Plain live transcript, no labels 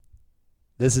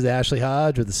This is Ashley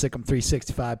Hodge with the Sikkim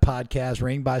 365 podcast,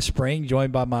 Ring by Spring,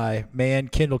 joined by my man,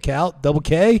 Kendall Kaut, Double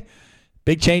K.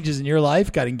 Big changes in your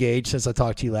life. Got engaged since I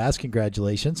talked to you last.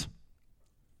 Congratulations.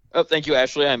 Oh, thank you,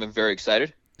 Ashley. I'm very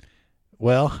excited.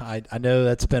 Well, I know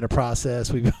that's been a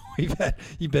process.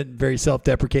 You've been very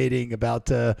self-deprecating about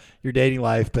your dating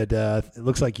life, but it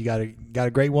looks like you got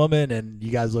a great woman, and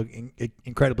you guys look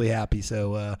incredibly happy.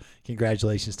 So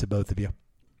congratulations to both of you.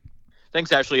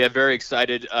 Thanks, Ashley. I'm very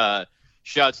excited.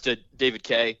 Shouts to David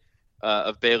K.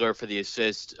 Of Baylor for the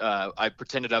assist. I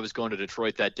pretended I was going to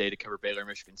Detroit that day to cover Baylor,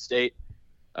 Michigan State.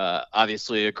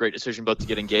 Obviously, a great decision both to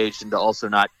get engaged and to also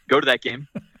not go to that game.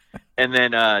 And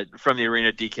then from the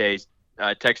arena, DK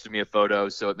texted me a photo,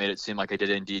 so it made it seem like I did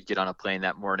indeed get on a plane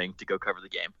that morning to go cover the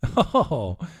game.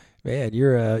 Oh, man,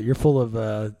 you're full of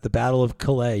the Battle of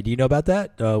Calais. Do you know about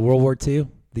that? World War II,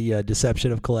 the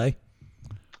deception of Calais?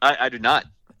 I do not.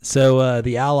 So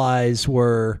the Allies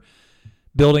were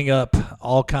building up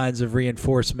all kinds of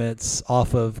reinforcements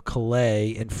off of Calais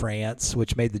in France,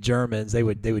 which made the Germans, they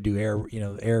would do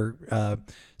air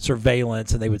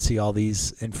surveillance, and they would see all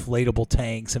these inflatable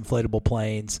tanks, inflatable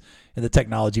planes, and the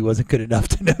technology wasn't good enough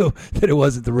to know that it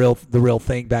wasn't the real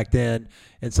thing back then.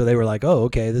 And so they were like, oh,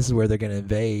 okay, this is where they're going to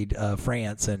invade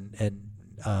France, and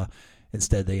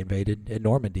instead they invaded in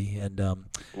Normandy. And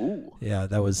yeah,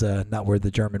 that was not where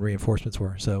the German reinforcements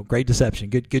were. So great deception.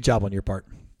 Good job on your part.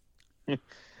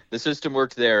 The system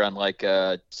worked there, unlike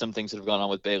some things that have gone on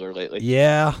with Baylor lately.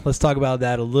 Yeah, let's talk about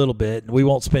that a little bit. We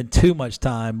won't spend too much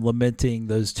time lamenting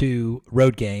those two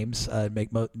road games.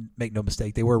 Make no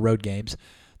mistake, they were road games.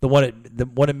 The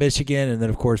one in Michigan, and then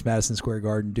of course Madison Square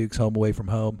Garden, Duke's home away from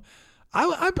home.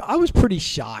 I was pretty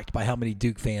shocked by how many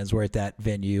Duke fans were at that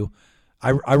venue.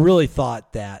 I really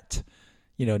thought that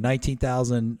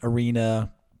 19,000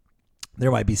 arena,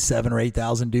 there might be 7,000 or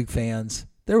 8,000 Duke fans.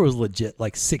 There was legit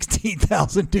like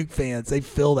 16,000 Duke fans. They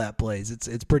fill that place.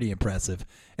 It's pretty impressive,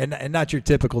 and not your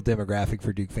typical demographic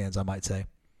for Duke fans, I might say.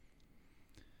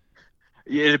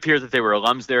 It appears that they were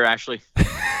alums there, Ashley.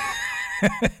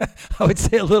 I would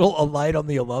say a light on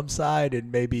the alum side,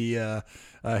 and maybe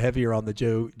heavier on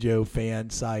the Joe fan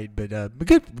side. But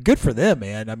good for them,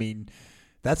 man. I mean,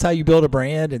 that's how you build a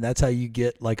brand, and that's how you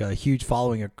get like a huge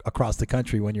following across the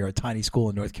country when you're a tiny school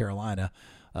in North Carolina.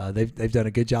 They've done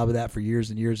a good job of that for years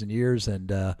and years and years,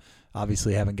 and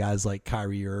obviously having guys like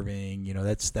Kyrie Irving,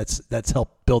 that's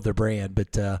helped build their brand.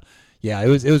 But yeah, it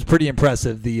was pretty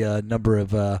impressive, the number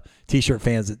of T-shirt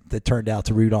fans that turned out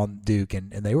to root on Duke, and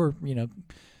they were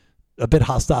a bit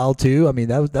hostile too. I mean,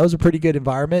 that was a pretty good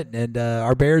environment, and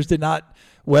our Bears did not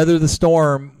weather the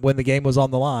storm when the game was on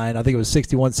the line. I think it was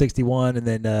 61-61, and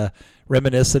then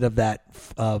reminiscent of that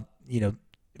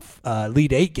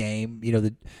Elite Eight game,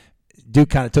 the Duke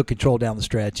kind of took control down the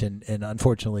stretch, and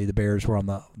unfortunately the Bears were on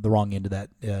the wrong end of that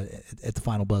at the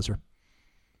final buzzer.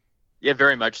 Yeah,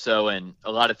 very much so, and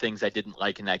a lot of things I didn't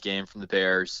like in that game from the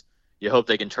Bears. You hope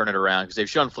they can turn it around, because they've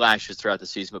shown flashes throughout the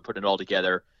season, but putting it all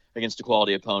together against a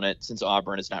quality opponent since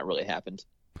Auburn has not really happened.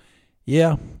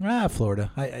 Yeah,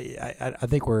 Florida. I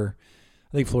think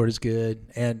Florida's good,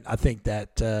 and I think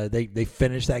that they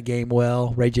finished that game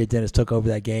well. Ray J. Dennis took over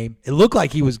that game. It looked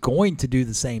like he was going to do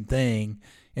the same thing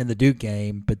in the Duke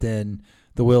game, but then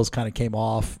the wheels kind of came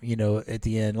off, at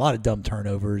the end. A lot of dumb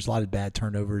turnovers, a lot of bad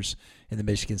turnovers in the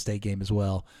Michigan State game as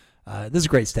well. This is a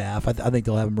great staff. I think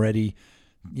they'll have them ready,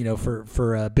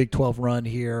 for a Big 12 run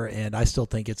here, and I still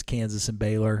think it's Kansas and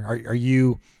Baylor. Are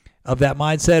you of that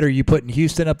mindset? Or are you putting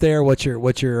Houston up there? What's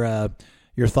your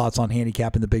thoughts on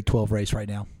handicapping the Big 12 race right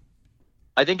now?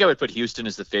 I think I would put Houston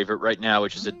as the favorite right now,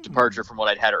 which is a departure from what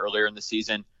I'd had earlier in the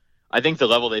season. I think the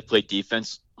level they've played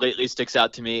defense lately sticks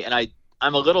out to me, and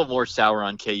I'm a little more sour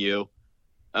on KU,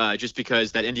 just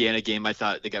because that Indiana game I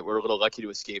thought were a little lucky to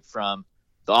escape from.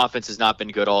 The offense has not been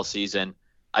good all season.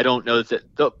 I don't know that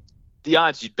the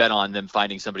odds you'd bet on them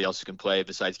finding somebody else who can play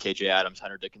besides KJ Adams,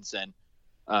 Hunter Dickinson,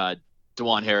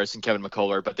 DeJuan Harris, and Kevin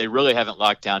McCullough, but they really haven't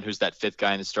locked down who's that fifth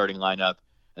guy in the starting lineup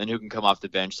and who can come off the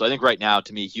bench. So I think right now,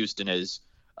 to me, Houston is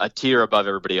a tier above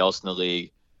everybody else in the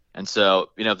league. And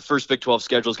so, the first Big 12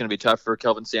 schedule is going to be tough for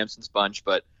Kelvin Sampson's bunch,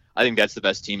 but I think that's the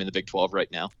best team in the Big 12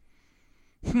 right now.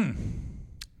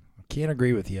 Can't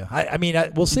agree with you. I mean,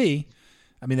 we'll see.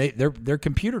 I mean, their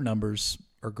computer numbers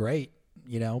are great,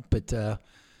 but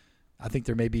I think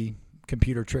there may be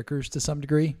computer trickers to some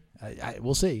degree.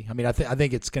 We'll see. I mean, I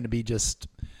think it's going to be just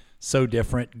so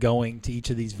different going to each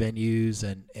of these venues,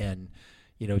 and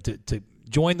to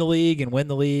join the league and win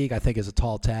the league, I think is a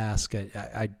tall task.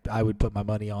 I would put my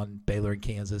money on Baylor and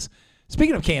Kansas.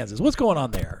 Speaking of Kansas, what's going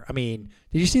on there? I mean,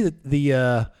 did you see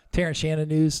the Terrence Shannon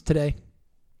news today?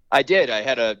 I did. I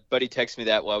had a buddy text me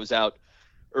that while I was out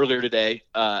earlier today.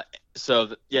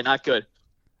 Yeah, not good.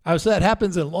 Oh, so that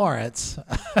happens in Lawrence.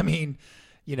 I mean,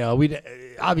 we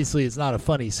obviously it's not a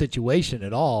funny situation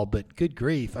at all, but good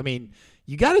grief. I mean,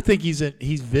 you got to think he's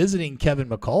visiting Kevin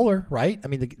McCullough, right? I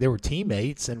mean, they were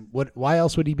teammates, and why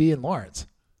else would he be in Lawrence?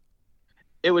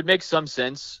 It would make some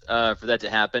sense for that to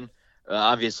happen.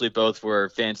 Obviously, both were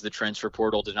fans of the transfer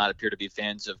portal, did not appear to be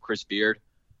fans of Chris Beard.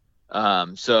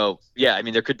 Yeah, I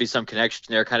mean, there could be some connection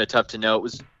there. Kind of tough to know. It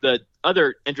was the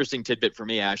other interesting tidbit for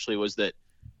me, Ashley, was that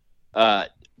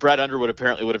Brad Underwood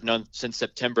apparently would have known since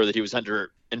September that he was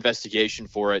under investigation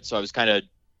for it. So I was kind of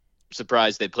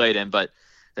surprised they played him. But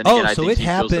then again, I think he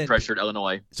feels the pressure at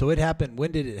Illinois. So it happened.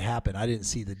 When did it happen? I didn't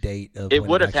see the date of it.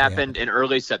 Would have happened in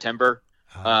early September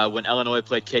when Illinois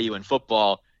played KU in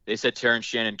football. They said Terrence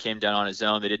Shannon came down on his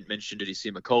own. They didn't mention did he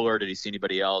see McCullough, did he see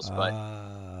anybody else,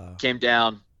 but came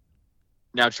down.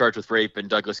 Now charged with rape in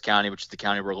Douglas County, which is the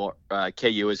county where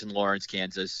KU is in Lawrence,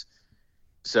 Kansas.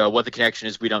 So what the connection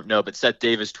is, we don't know. But Seth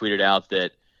Davis tweeted out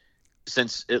that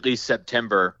since at least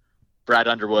September, Brad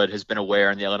Underwood has been aware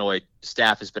and the Illinois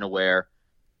staff has been aware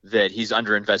that he's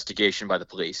under investigation by the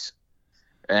police.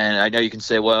 And I know you can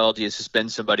say, well, do you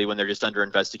suspend somebody when they're just under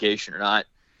investigation or not?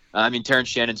 I mean, Terrence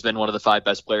Shannon's been one of the 5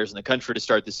 best players in the country to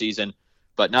start the season,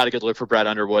 but not a good look for Brad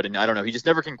Underwood. And I don't know, he just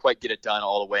never can quite get it done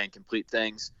all the way and complete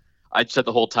things. I said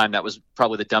the whole time that was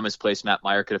probably the dumbest place Matt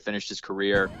Meyer could have finished his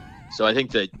career. So I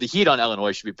think the heat on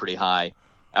Illinois should be pretty high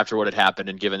after what had happened,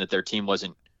 and given that their team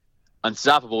wasn't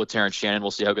unstoppable with Terrence Shannon,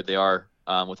 we'll see how good they are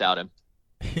without him.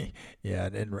 Yeah,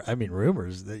 and I mean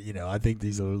rumors that I think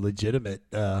these are legitimate,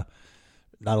 not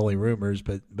only rumors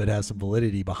but have some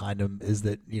validity behind them. Is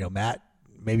that Matt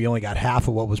maybe only got half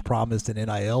of what was promised in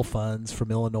NIL funds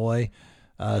from Illinois,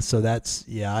 so that's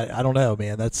I don't know,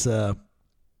 man. That's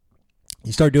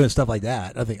you start doing stuff like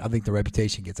that, I think the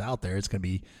reputation gets out there. It's going to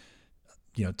be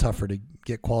tougher to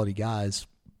get quality guys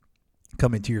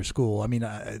coming to your school. I mean,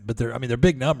 but they're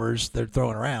big numbers they're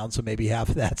throwing around, so maybe half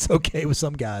of that's okay with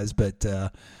some guys. But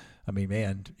I mean,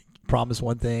 man, promise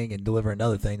one thing and deliver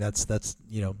another thing. That's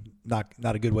not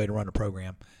a good way to run a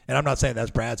program. And I'm not saying that's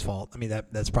Brad's fault. I mean,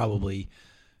 that's probably,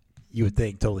 you would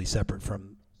think, totally separate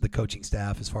from the coaching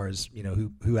staff as far as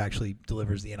who actually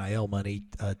delivers the NIL money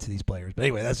to these players. But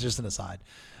anyway, that's just an aside.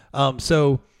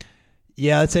 So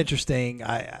yeah, it's interesting.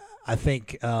 I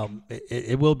think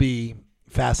it will be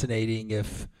fascinating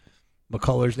if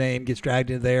McCullough's name gets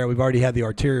dragged in there. We've already had the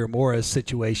Arterio Morris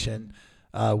situation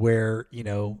where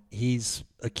he's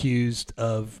accused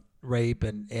of rape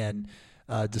and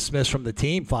dismissed from the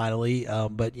team finally,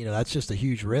 but that's just a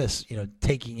huge risk,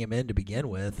 taking him in to begin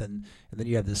with, and then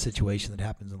you have this situation that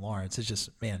happens in Lawrence. It's just,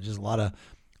 man, just a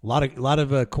lot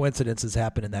of coincidences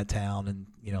happen in that town, and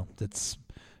that's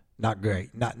not great,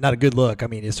 not a good look. I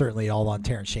mean, it's certainly all on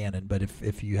Terrence Shannon, but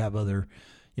if you have other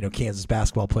Kansas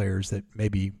basketball players that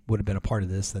maybe would have been a part of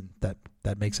this, then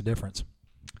that makes a difference.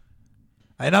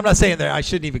 And I'm not saying that I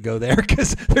shouldn't even go there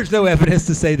because there's no evidence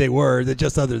to say they were, that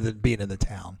just other than being in the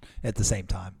town at the same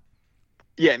time.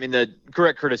 Yeah, I mean, the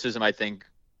correct criticism I think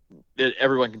that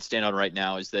everyone can stand on right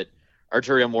now is that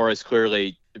Arterio Morris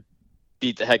clearly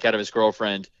beat the heck out of his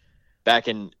girlfriend back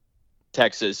in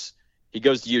Texas. He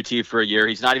goes to UT for a year.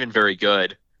 He's not even very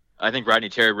good. I think Rodney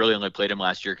Terry really only played him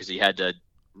last year because he had to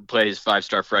play his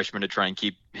 5-star freshman to try and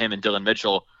keep him and Dylan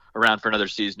Mitchell around for another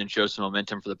season and show some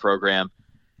momentum for the program.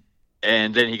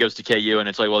 And then he goes to KU, and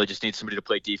it's like, well, they just need somebody to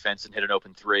play defense and hit an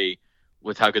open 3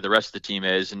 with how good the rest of the team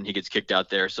is, and he gets kicked out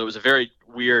there. So it was a very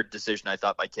weird decision, I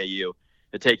thought, by KU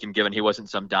to take him, given he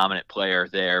wasn't some dominant player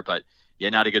there. But, yeah,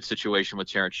 not a good situation with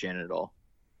Terrence Shannon at all.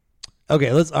 Okay,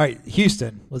 all right,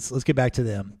 Houston, let's get back to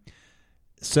them.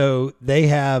 So they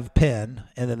have Penn,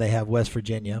 and then they have West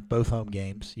Virginia, both home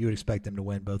games. You would expect them to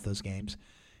win both those games.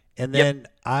 And then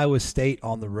Iowa State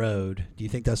on the road. Do you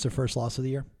think that's their first loss of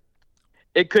the year?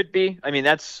 It could be. I mean,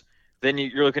 then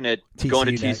you're looking at TCU going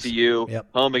to TCU, Yep.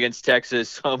 Home against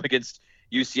Texas, home against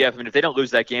UCF. I mean, if they don't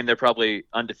lose that game, they're probably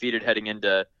undefeated heading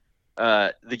into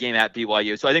the game at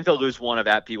BYU. So I think they'll lose one of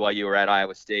at BYU or at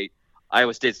Iowa State.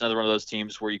 Iowa State's another one of those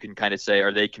teams where you can kind of say,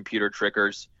 are they computer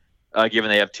trickers, given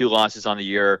they have 2 losses on the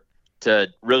year to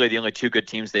really the only 2 good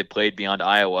teams they've played beyond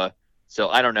Iowa. So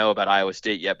I don't know about Iowa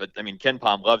State yet, but, I mean, Ken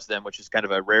Pom loves them, which is kind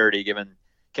of a rarity given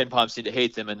Ken Pom seemed to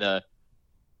hate them in the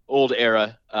old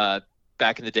era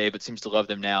back in the day, but seems to love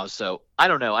them now. So I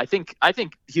don't know. I think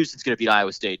Houston's going to beat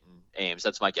Iowa State in Ames.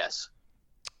 That's my guess.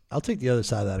 I'll take the other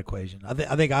side of that equation. I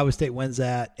think Iowa State wins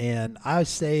that, and I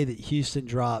say that Houston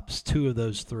drops 2 of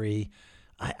those 3.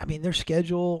 I mean, their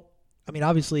schedule. I mean,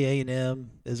 obviously A&M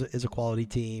is a quality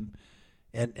team,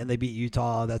 and they beat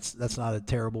Utah. That's not a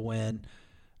terrible win.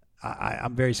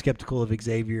 I'm very skeptical of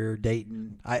Xavier,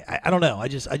 Dayton. I don't know. I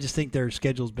just think their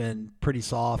schedule's been pretty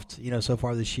soft, so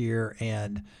far this year,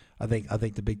 and I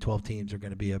think the Big 12 teams are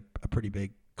going to be a pretty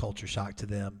big culture shock to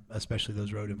them, especially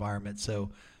those road environments.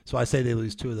 So I say they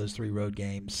lose 2 of those 3 road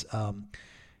games.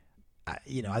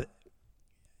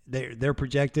 They're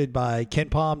projected by Ken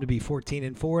Palm to be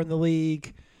 14-4 in the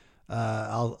league.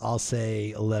 I'll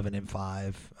say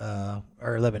 11-5,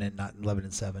 or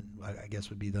 11-7. I guess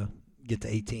would be get to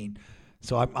 18.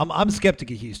 So I'm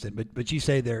skeptic of Houston, but you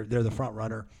say they're the front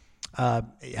runner.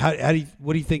 What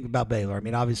do you think about Baylor? I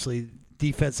mean, obviously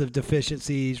defensive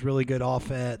deficiencies, really good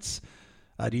offense.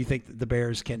 Do you think that the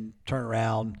Bears can turn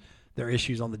around their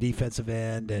issues on the defensive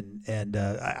end? And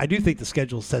I do think the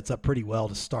schedule sets up pretty well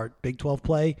to start Big 12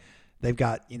 play. They've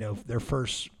got their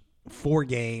first 4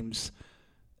 games.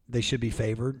 They should be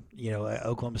favored.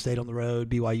 Oklahoma State on the road,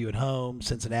 BYU at home,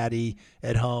 Cincinnati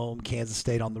at home, Kansas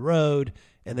State on the road,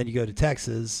 and then you go to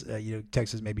Texas.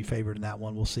 Texas may be favored in that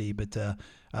one. We'll see. But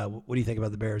what do you think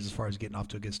about the Bears as far as getting off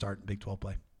to a good start in Big 12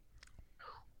 play?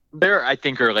 There, I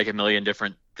think, are like a million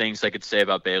different things I could say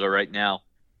about Baylor right now.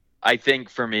 I think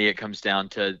for me, it comes down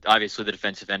to obviously the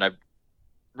defensive end. I've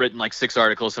written like 6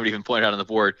 articles. Somebody even pointed out on the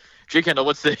board, G. Kendall,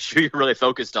 what's the issue you're really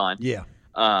focused on? Yeah.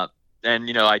 And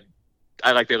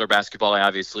I like Baylor basketball. I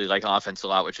obviously like offense a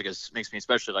lot, which I guess makes me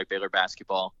especially like Baylor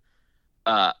basketball.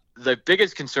 The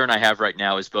biggest concern I have right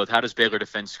now is both how does Baylor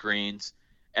defend screens,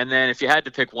 and then if you had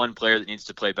to pick one player that needs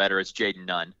to play better, it's Jaden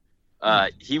Nunn.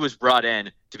 He was brought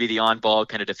in to be the on-ball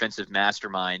kind of defensive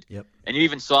mastermind. Yep. And you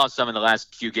even saw some in the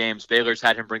last few games. Baylor's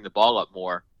had him bring the ball up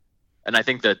more. And I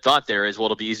think the thought there is, well,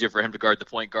 it'll be easier for him to guard the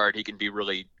point guard. He can be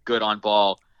really good on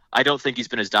ball. I don't think he's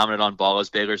been as dominant on ball as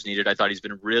Baylor's needed. I thought he's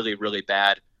been really, really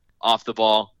bad off the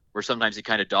ball, where sometimes he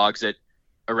kind of dogs it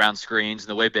around screens. And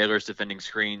the way Baylor's defending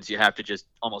screens, you have to just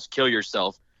almost kill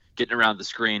yourself getting around the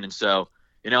screen. And so,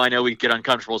 I know we get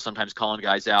uncomfortable sometimes calling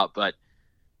guys out, but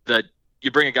you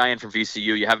bring a guy in from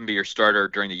VCU, you have him be your starter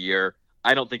during the year.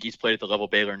 I don't think he's played at the level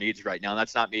Baylor needs right now. And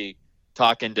that's not me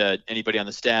talking to anybody on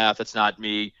the staff. That's not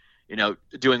me,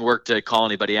 doing work to call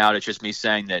anybody out. It's just me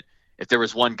saying that if there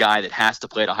was one guy that has to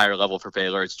play at a higher level for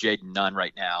Baylor, it's Jaden Nunn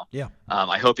right now. Yeah.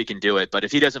 I hope he can do it. But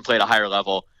if he doesn't play at a higher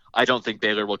level, I don't think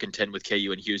Baylor will contend with KU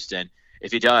and Houston.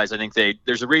 If he does, I think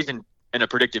there's a reason in a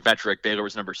predictive metric Baylor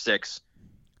was number 6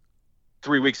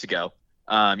 3 weeks ago.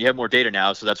 You have more data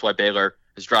now, so that's why Baylor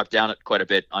has dropped down quite a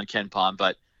bit on Ken Palm.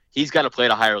 But he's got to play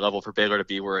at a higher level for Baylor to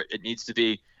be where it needs to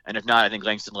be. And if not, I think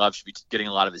Langston Love should be getting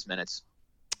a lot of his minutes.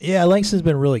 Yeah, Langston's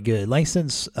been really good.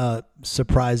 Langston's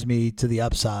surprised me to the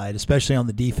upside, especially on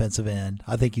the defensive end.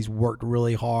 I think he's worked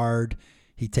really hard.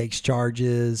 He takes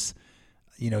charges.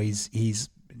 He's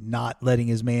not letting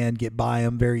his man get by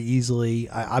him very easily.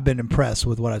 I've been impressed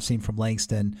with what I've seen from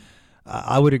Langston.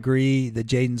 I would agree that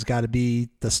Jaden's got to be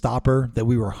the stopper that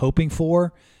we were hoping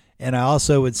for. And I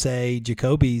also would say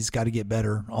Jacoby's got to get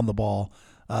better on the ball.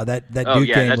 That Duke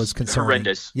game was concerning.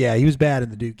 Horrendous. Yeah, he was bad in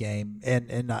the Duke game,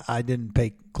 and I didn't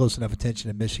pay close enough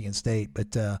attention to Michigan State,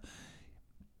 but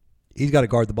he's got to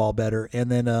guard the ball better. And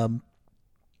then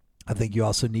I think you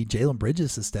also need Jalen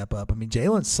Bridges to step up. I mean,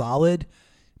 Jalen's solid,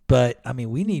 but I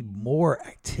mean we need more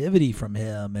activity from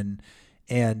him.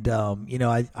 And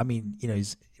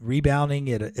he's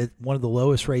rebounding at one of the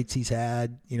lowest rates he's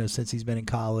had since he's been in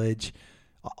college.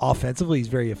 Offensively, he's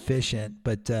very efficient,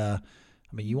 but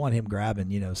you want him grabbing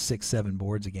 6-7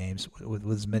 boards a game with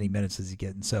as many minutes as he's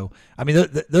getting. So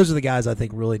those are the guys I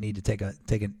think really need to take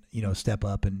a step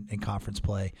up in conference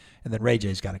play. And then Ray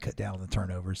J's got to cut down on the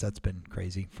turnovers. That's been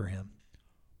crazy for him.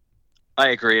 I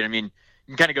agree. I mean,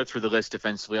 you can kind of go through the list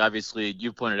defensively. Obviously,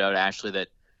 you pointed out, Ashley, that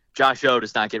Josh O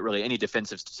does not get really any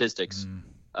defensive statistics,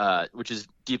 which is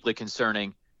deeply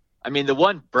concerning. I mean, the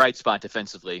one bright spot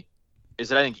defensively is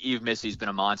that I think Yves Missy's been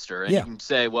a monster. And you can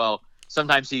say, well,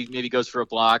 sometimes he maybe goes for a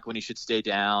block when he should stay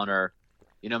down, or,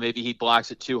 maybe he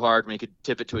blocks it too hard when he could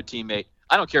tip it to a teammate.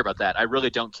 I don't care about that. I really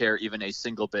don't care even a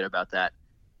single bit about that.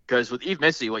 Because with Yves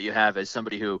Missy, what you have is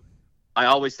somebody who I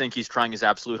always think he's trying his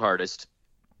absolute hardest,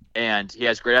 and he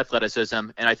has great athleticism,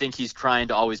 and I think he's trying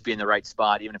to always be in the right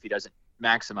spot, even if he doesn't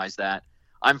maximize that.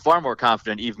 I'm far more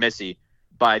confident Yves Missy,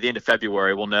 by the end of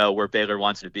February, will know where Baylor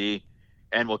wants it to be,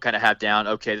 and we'll kind of have down,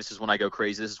 okay, this is when I go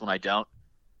crazy, this is when I don't,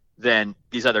 than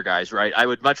these other guys, right? I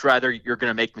would much rather you're going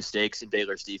to make mistakes in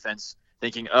Baylor's defense,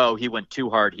 thinking, oh, he went too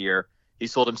hard here. He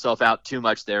sold himself out too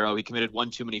much there. Oh, he committed one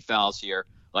too many fouls here.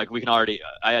 Like we can already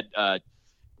I had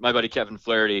my buddy Kevin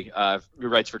Flaherty, who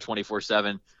writes for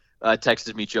 24/7,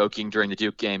 texted me joking during the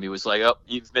Duke game. He was like, oh,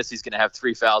 Missy's going to have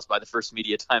 3 fouls by the first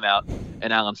media timeout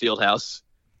in Allen Fieldhouse.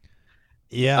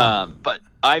 Yeah. But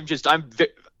I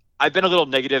I've been a little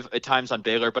negative at times on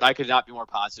Baylor, but I could not be more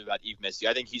positive about Yves Missi.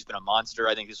 I think he's been a monster.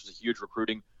 I think this was a huge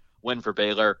recruiting win for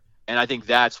Baylor. And I think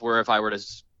that's where if I were to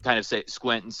kind of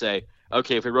squint and say,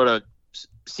 okay, if we wrote a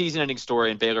season-ending story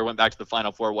and Baylor went back to the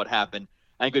Final Four, what happened?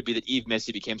 I think it would be that Yves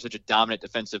Missi became such a dominant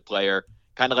defensive player,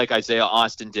 kind of like Isaiah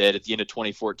Austin did at the end of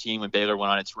 2014 when Baylor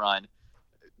went on its run.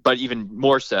 But even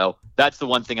more so, that's the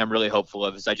one thing I'm really hopeful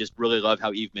of, is I just really love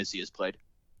how Yves Missi has played.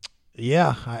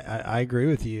 Yeah, I agree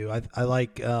with you. I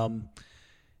like, Yves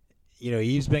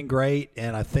been great,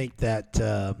 and I think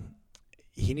that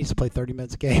he needs to play 30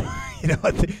 minutes a game.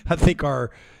 I think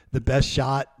the best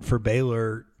shot for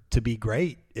Baylor to be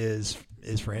great is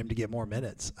for him to get more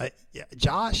minutes.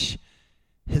 Josh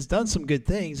has done some good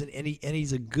things, and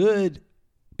he's a good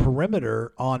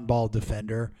perimeter on-ball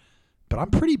defender, but I'm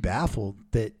pretty baffled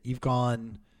that you've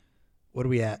gone, what are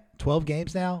we at, 12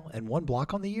 games now and 1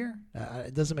 block on the year?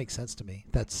 It doesn't make sense to me.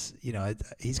 That's,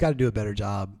 he's got to do a better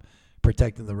job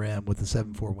protecting the rim with the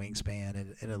 7'4"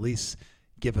 wingspan and at least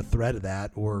give a threat of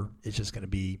that, or it's just going to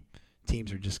be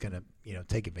teams are just going to,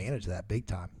 take advantage of that big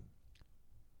time.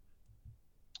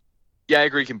 Yeah, I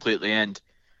agree completely. And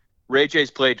Ray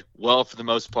J's played well for the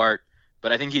most part,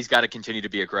 but I think he's got to continue to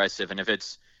be aggressive. And if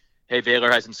it's, hey,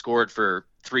 Baylor hasn't scored for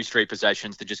 3 straight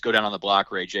possessions, to just go down on the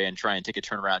block, Ray J, and try and take a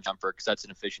turnaround jumper, because that's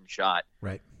an efficient shot.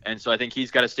 Right. And so I think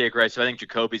he's got to stay aggressive. I think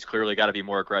Jacoby's clearly got to be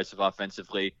more aggressive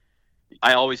offensively.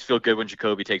 I always feel good when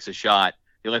Jacoby takes a shot.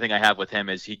 The only thing I have with him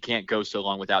is he can't go so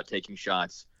long without taking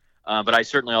shots. But I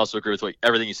certainly also agree with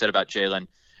everything you said about Jalen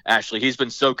Ashley. He's been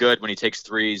so good when he takes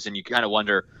threes, and you kind of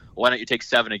wonder, why don't you take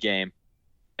 7 a game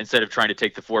instead of trying to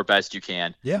take the 4 best you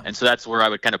can? Yeah. And so that's where I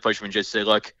would kind of push him and just say,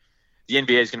 look, the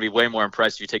NBA is going to be way more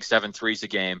impressed if you take 7 threes a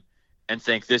game and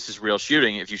think this is real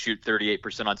shooting if you shoot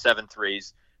 38% on 7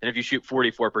 threes than if you shoot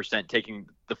 44% taking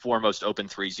the 4 most open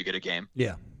threes you get a game.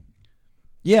 Yeah.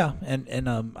 Yeah, and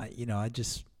I'm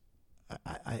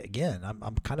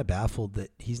kind of baffled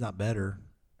that he's not better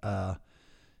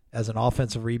as an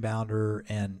offensive rebounder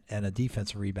and a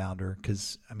defensive rebounder,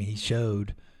 because he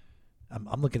showed.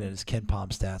 I'm looking at his KenPom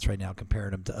stats right now,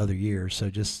 comparing him to other years. So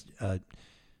just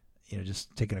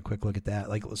taking a quick look at that.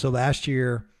 So last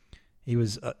year he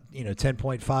was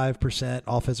 10.5%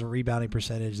 offensive rebounding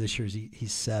percentage. This year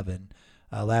he's 7.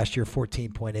 Last year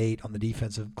 14.8 on the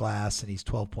defensive glass, and he's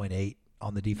 12.8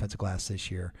 on the defensive glass this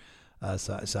year.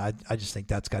 So I just think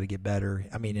that's got to get better.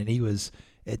 And he was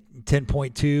at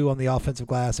 10.2 on the offensive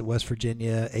glass at West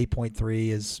Virginia,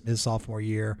 8.3 his sophomore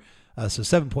year. So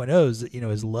 7.0 is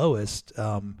his lowest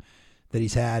that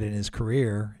he's had in his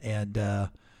career, and I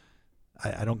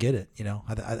don't get it.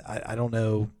 I don't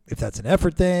know if that's an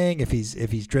effort thing, if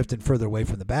he's drifting further away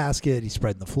from the basket, he's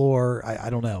spreading the floor. I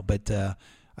don't know, but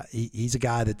he's a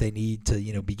guy that they need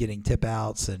to be getting tip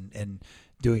outs and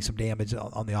doing some damage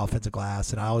on the offensive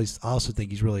glass. And I also think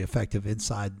he's really effective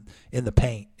inside in the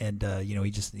paint, and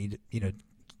he just need to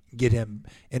get him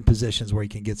in positions where he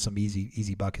can get some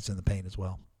easy buckets in the paint as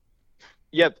well.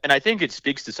 Yep, and I think it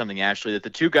speaks to something, Ashley, that the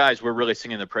 2 guys we're really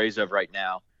singing the praise of right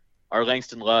now are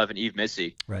Langston Love and Yves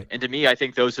Missi. Right. And to me, I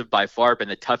think those have by far been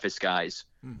the toughest guys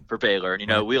for Baylor. And,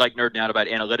 right. We like nerding out about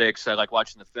analytics. I like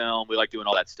watching the film. We like doing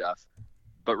all that stuff.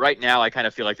 But right now, I kind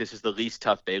of feel like this is the least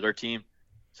tough Baylor team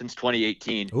since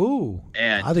 2018. Ooh,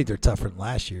 and I think they're tougher than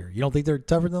last year. You don't think they're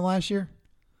tougher than last year?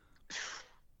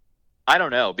 I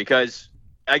don't know, because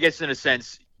I guess in a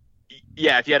sense,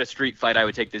 yeah, if you had a street fight, I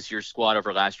would take this year's squad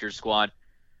over last year's squad.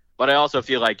 But I also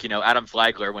feel like, Adam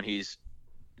Flagler, when he's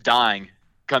dying,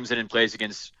 comes in and plays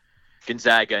against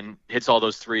Gonzaga and hits all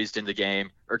those threes in the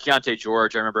game. Or Keontae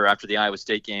George, I remember after the Iowa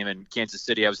State game in Kansas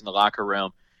City, I was in the locker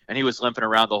room, and he was limping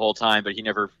around the whole time, but he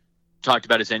never talked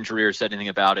about his injury or said anything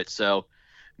about it. So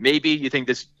maybe you think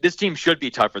this team should be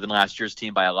tougher than last year's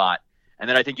team by a lot. And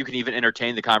then I think you can even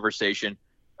entertain the conversation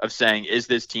of saying, is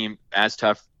this team as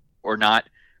tough or not?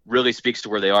 Really speaks to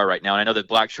where they are right now. And I know that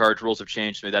black charge rules have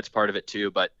changed. Maybe that's part of it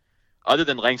too. But other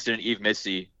than Langston and Yves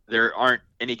Missi, there aren't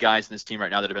any guys in this team right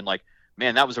now that have been like,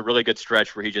 man, that was a really good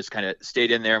stretch where he just kind of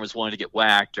stayed in there and was willing to get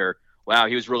whacked, or wow,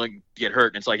 he was willing to get hurt.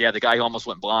 And it's like, yeah, the guy who almost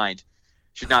went blind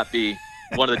should not be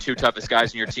one of the 2 toughest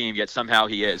guys in your team, yet somehow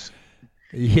he is.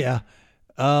 Yeah.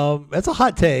 That's a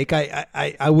hot take.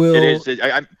 I will. It is.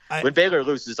 When Baylor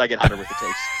loses, I get hotter with the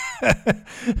takes.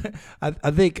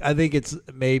 I think it's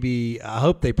maybe. I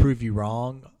hope they prove you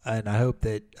wrong, and I hope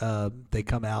that they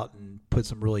come out and put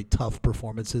some really tough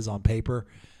performances on paper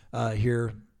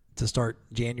here to start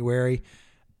January.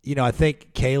 I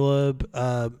think Caleb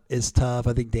is tough.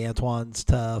 I think D'Antoine's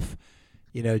tough.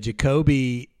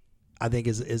 Jacoby, I think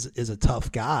is a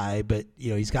tough guy, but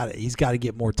he's got to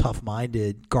get more tough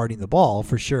minded guarding the ball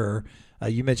for sure.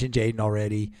 You mentioned Jaden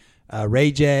already.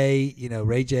 Ray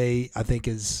J, I think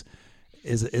is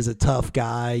a tough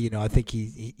guy. I think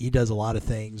he does a lot of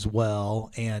things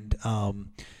well, and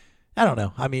I don't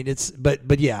know. I mean,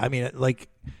 but yeah. I mean, like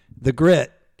the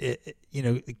grit, it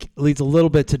leads a little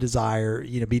bit to desire.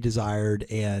 Be desired,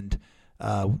 and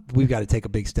we've got to take a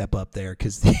big step up there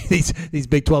because these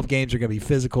Big 12 games are going to be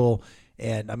physical.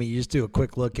 And I mean, you just do a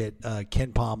quick look at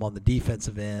Ken Pom on the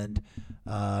defensive end.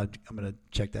 I'm going to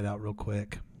check that out real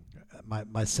quick.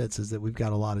 My sense is that we've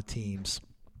got a lot of teams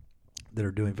that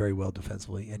are doing very well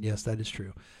defensively, and yes, that is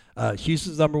true.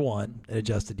 Houston's number 1 in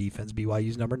adjusted defense.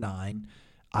 BYU's number 9.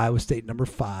 Iowa State number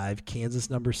 5. Kansas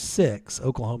number 6.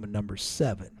 Oklahoma number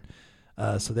 7.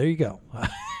 So there you go.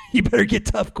 You better get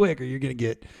tough quick, or you're gonna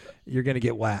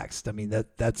get waxed. I mean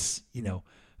that's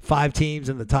 5 teams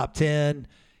in the top 10.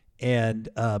 And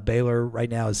Baylor right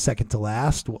now is second to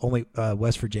last. Only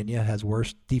West Virginia has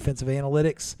worse defensive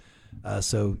analytics.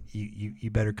 So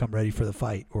you better come ready for the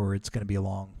fight, or it's going to be a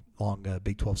long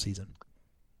Big 12 season.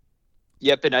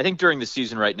 Yep, and I think during the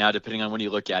season right now, depending on when you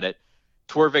look at it,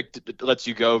 Torvik lets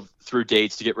you go through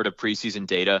dates to get rid of preseason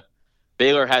data.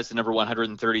 Baylor has the number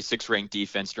 136 ranked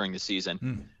defense during the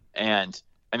season. And,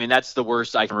 I mean, that's the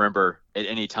worst I can remember at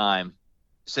any time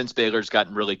since Baylor's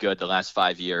gotten really good the last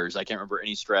 5 years. I can't remember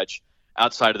any stretch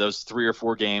outside of those 3 or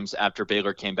 4 games after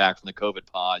Baylor came back from the COVID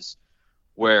pause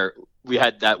where we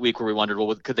had that week where we wondered,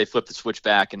 well, could they flip the switch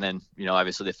back? And then,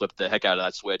 obviously they flipped the heck out of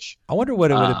that switch. I wonder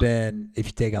what it would have been if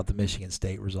you take out the Michigan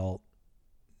State result.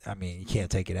 I mean, you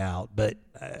can't take it out, but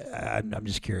I'm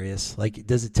just curious. Like,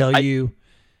 does it tell you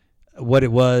what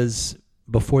it was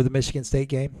before the Michigan State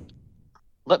game?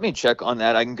 Let me check on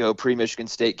that. I can go pre-Michigan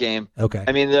State game. Okay.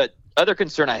 I mean, the other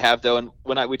concern I have, though, and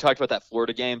when we talked about that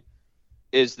Florida game,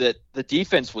 is that the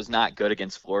defense was not good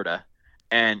against Florida.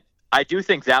 And I do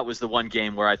think that was the one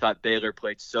game where I thought Baylor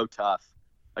played so tough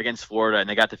against Florida, and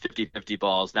they got the 50-50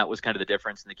 balls, and that was kind of the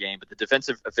difference in the game. But the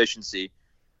defensive efficiency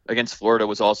against Florida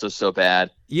was also so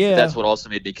bad. Yeah. That's what also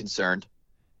made me concerned.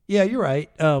 Yeah, you're right.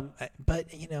 But,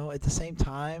 at the same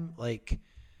time,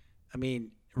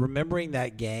 remembering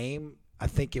that game, I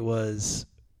think it was,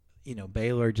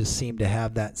 Baylor just seemed to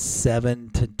have that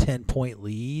 7 to 10 point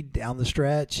lead down the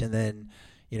stretch. And then,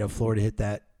 Florida hit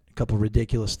that couple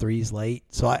ridiculous threes late.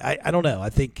 So I don't know. I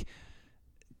think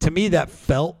to me that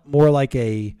felt more like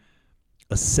a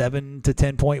 7 to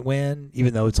 10 point win,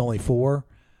 even though it's only 4.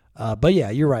 But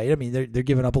yeah, you're right. I mean, they're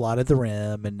giving up a lot at the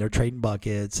rim, and they're trading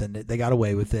buckets, and they got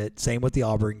away with it. Same with the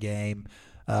Auburn game.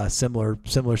 Similar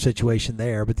situation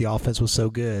there, but the offense was so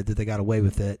good that they got away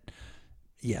with it.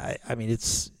 Yeah, I mean,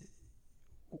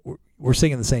 we're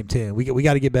singing the same tune. We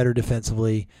got to get better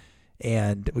defensively,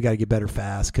 and we got to get better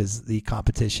fast because the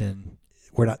competition.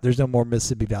 There's no more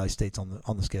Mississippi Valley States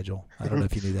on the schedule. I don't know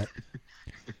if you knew that.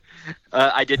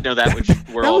 I did know that, which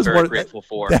we're all very grateful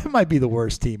for. That might be the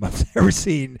worst team I've ever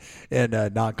seen in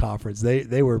non-conference.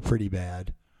 They were pretty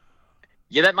bad.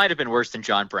 Yeah, that might have been worse than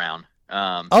John Brown.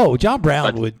 John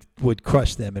Brown would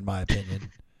crush them, in my opinion.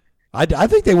 I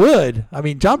think they would. I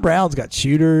mean, John Brown's got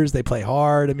shooters. They play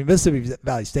hard. I mean, Mississippi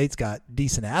Valley State's got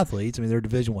decent athletes. I mean, they're a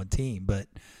Division I team, but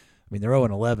I mean, they're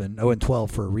 0-11, 0-12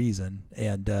 for a reason.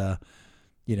 And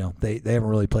they haven't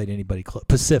really played anybody close.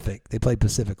 Pacific, they played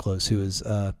Pacific close, who is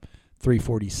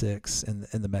 346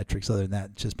 in the metrics. Other than that,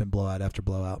 it's just been blowout after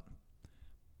blowout.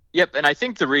 Yep, and I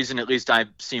think the reason, at least I've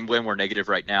seen way more negative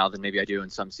right now than maybe I do in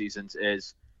some seasons,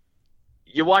 is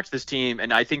you watch this team,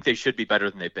 and I think they should be better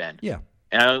than they've been. Yeah.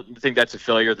 And I don't think that's a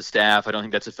failure of the staff. I don't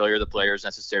think that's a failure of the players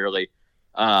necessarily.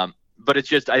 But it's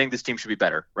just I think this team should be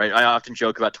better, right? I often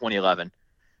joke about 2011.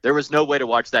 There was no way to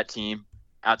watch that team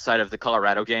outside of the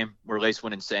Colorado game where Lace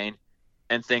went insane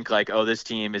and think like, oh, this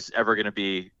team is ever going to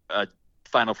be a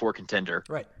Final Four contender.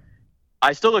 Right.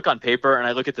 I still look on paper and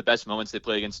I look at the best moments they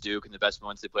played against Duke and the best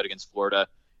moments they played against Florida,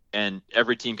 and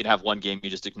every team can have one game you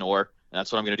just ignore. And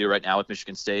that's what I'm going to do right now with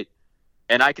Michigan State.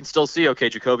 And I can still see, okay,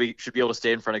 Jacoby should be able to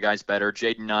stay in front of guys better.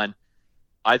 Jaden Nunn,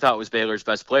 I thought was Baylor's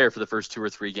best player for the first 2 or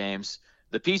 3 games.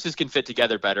 The pieces can fit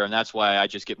together better, and that's why I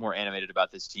just get more animated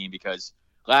about this team, because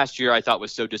last year I thought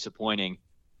was so disappointing,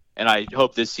 and I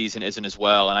hope this season isn't as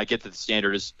well. And I get that the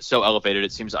standard is so elevated,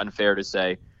 it seems unfair to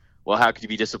say, well, how could you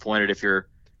be disappointed if you're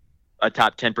a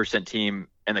top 10% team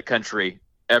in the country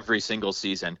every single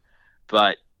season?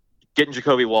 But getting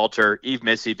Jacoby Walter, Eve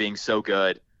Missy being so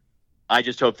good, I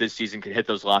just hope this season can hit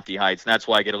those lofty heights. And that's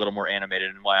why I get a little more animated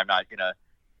and why I'm not going to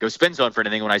go spin zone for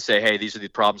anything when I say, hey, these are the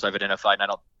problems I've identified.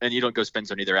 And you don't go spin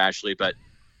zone either, Ashley, but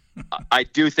I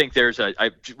do think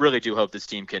I really do hope this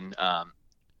team can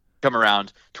come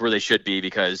around to where they should be,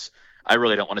 because I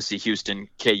really don't want to see Houston,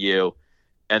 KU,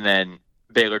 and then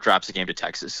Baylor drops a game to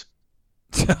Texas.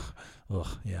 Ugh,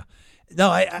 yeah.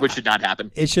 No, which should not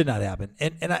happen. It should not happen.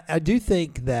 And I do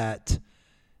think that,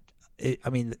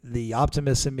 the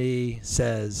optimist in me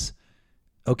says,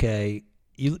 okay,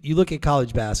 you look at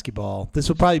college basketball. This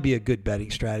will probably be a good betting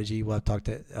strategy. We'll have to talk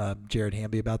to Jared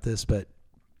Hamby about this, but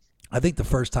I think the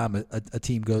first time a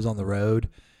team goes on the road,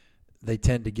 they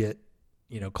tend to get,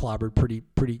 clobbered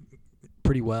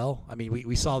pretty well. I mean,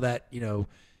 we saw that,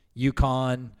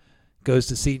 UConn goes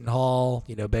to Seton Hall.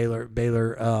 Baylor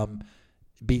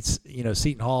beats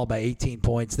Seton Hall by 18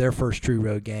 points, their first true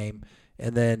road game,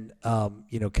 and then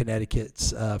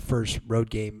Connecticut's first road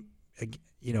game,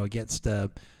 against a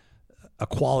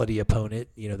quality opponent.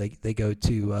 They go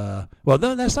to well,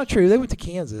 no, that's not true. They went to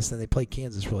Kansas and they played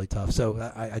Kansas really tough.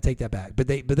 So I take that back. But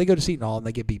they go to Seton Hall and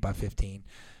they get beat by 15.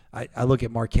 I look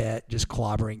at Marquette just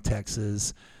clobbering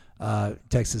Texas.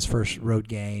 Texas first road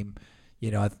game.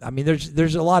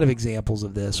 There's a lot of examples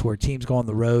of this where teams go on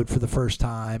the road for the first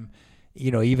time.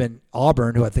 Even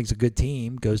Auburn, who I think is a good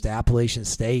team, goes to Appalachian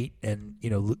State and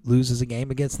loses a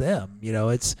game against them.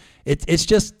 It's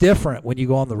just different when you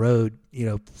go on the road.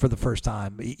 For the first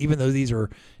time, even though these are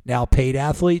now paid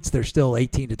athletes, they're still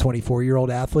 18 to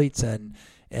 24-year-old athletes, and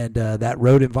that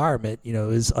road environment,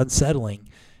 is unsettling.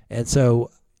 And so,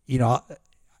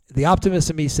 the optimist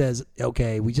in me says,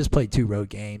 okay, we just played 2 road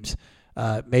games.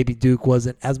 Maybe Duke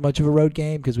wasn't as much of a road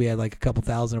game because we had like a couple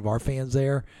thousand of our fans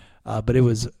there, but it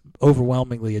was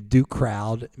overwhelmingly a Duke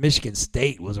crowd. Michigan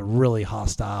State was a really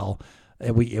hostile,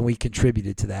 and we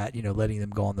contributed to that. Letting them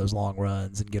go on those long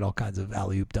runs and get all kinds of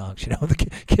alley-oop dunks.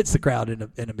 Gets the crowd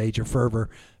in a major fervor.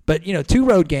 But 2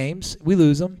 road games, we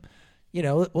lose them.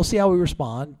 We'll see how we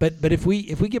respond. But if we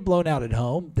get blown out at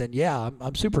home, then yeah,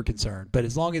 I'm super concerned. But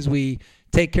as long as we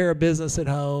take care of business at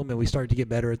home and we start to get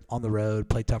better on the road,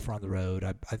 play tougher on the road,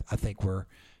 I think we're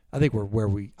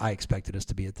where I expected us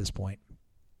to be at this point.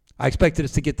 I expected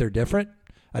us to get there different.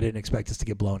 I didn't expect us to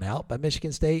get blown out by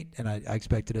Michigan State, and I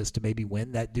expected us to maybe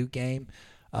win that Duke game.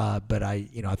 But I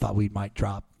thought we might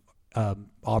drop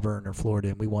Auburn or Florida,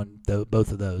 and we won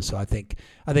both of those. So I think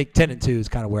 10-2 is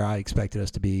kind of where I expected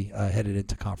us to be headed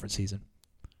into conference season.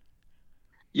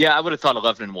 Yeah, I would have thought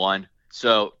 11-1.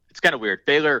 So it's kind of weird.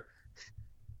 Baylor,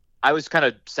 I was kind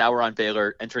of sour on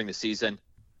Baylor entering the season.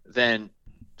 Then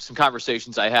some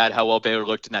conversations I had how well Baylor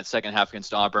looked in that second half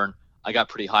against Auburn. I got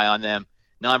pretty high on them.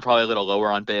 Now I'm probably a little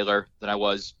lower on Baylor than I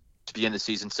was to begin the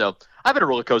season. So I've been a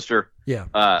roller coaster. Yeah.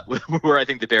 Where I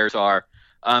think the Bears are.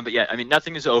 But yeah,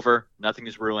 nothing is over. Nothing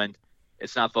is ruined.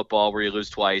 It's not football where you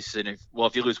lose twice. And if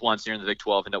you lose once, you're in the Big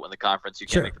 12 and don't win the conference, you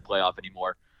can't make the playoff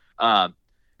anymore.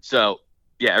 So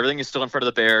yeah, everything is still in front of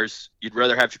the Bears. You'd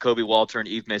rather have Jacoby Walter and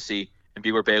Eve Missy and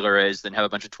be where Baylor is than have a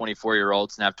bunch of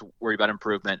 24-year-olds and have to worry about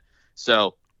improvement.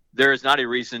 So there is not a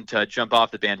reason to jump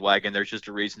off the bandwagon. There's just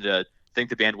a reason to think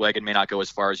the bandwagon may not go as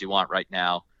far as you want right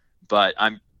now. But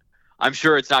I'm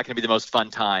sure it's not going to be the most fun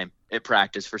time at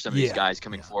practice for some of these guys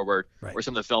coming forward, right, or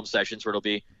some of the film sessions where it'll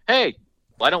be, hey,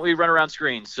 why don't we run around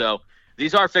screens? So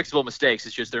these are fixable mistakes.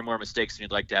 It's just they're more mistakes than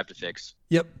you'd like to have to fix.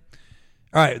 Yep.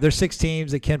 All right, there's 6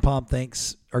 teams that Ken Palm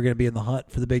thinks are going to be in the hunt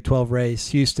for the Big 12 race: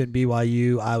 Houston,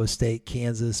 BYU, Iowa State,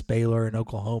 Kansas, Baylor, and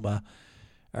Oklahoma.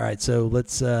 All right, so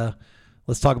let's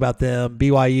talk about them.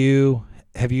 BYU,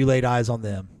 have you laid eyes on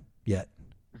them yet?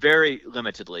 Very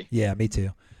limitedly. Yeah, me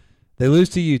too. They lose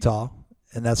to Utah,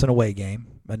 and that's an away game.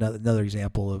 Another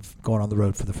example of going on the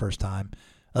road for the first time.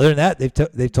 Other than that,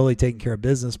 they've totally taken care of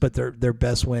business. But their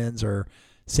best wins are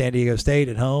San Diego State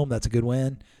at home. That's a good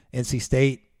win. NC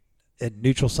State at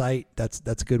neutral site. That's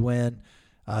a good win.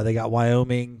 They got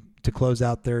Wyoming to close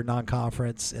out their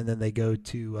non-conference, and then they go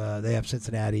to they have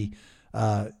Cincinnati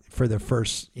for their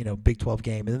first Big 12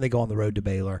 game, and then they go on the road to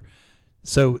Baylor.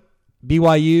 So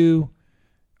BYU.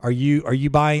 Are you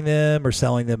buying them or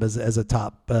selling them as a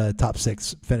top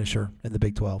 6 finisher in the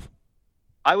Big 12?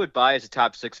 I would buy as a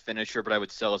top 6 finisher, but I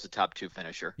would sell as a top 2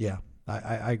 finisher. Yeah,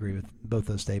 I agree with both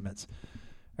those statements.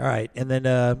 All right, and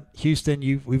then Houston,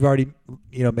 we've already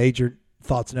made your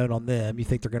thoughts known on them. You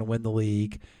think they're going to win the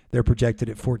league? They're projected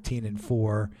at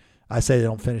 14-4. I say they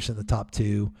don't finish in the top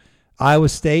 2. Iowa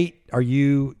State, do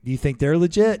you think they're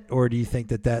legit, or do you think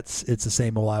that it's the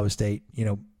same old Iowa State?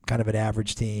 Kind of an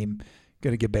average team.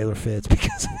 Going to give Baylor fits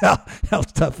because of how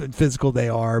tough and physical they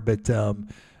are, but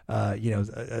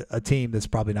a team that's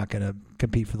probably not going to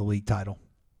compete for the league title.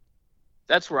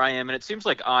 That's where I am, and it seems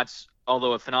like Otts,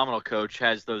 although a phenomenal coach,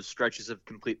 has those stretches of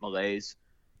complete malaise.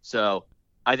 So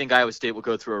I think Iowa State will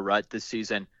go through a rut this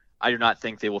season. I do not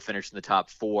think they will finish in the top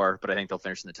 4, but I think they'll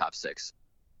finish in the top 6.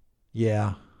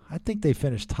 Yeah, I think they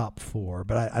finished top 4,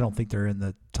 but I don't think they're in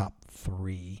the top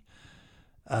 3.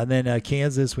 And then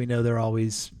Kansas, we know they're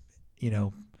always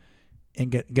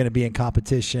and going to be in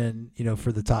competition,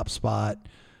 for the top spot.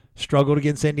 Struggled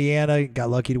against Indiana, got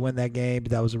lucky to win that game,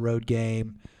 but that was a road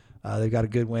game. They've got a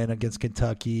good win against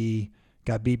Kentucky,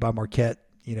 got beat by Marquette,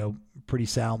 pretty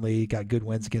soundly, got good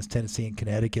wins against Tennessee and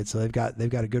Connecticut. So they've got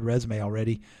a good resume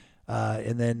already.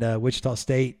 And then Wichita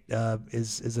State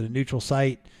is at a neutral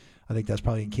site. I think that's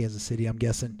probably in Kansas City, I'm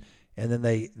guessing. And then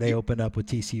they open up with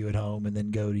TCU at home and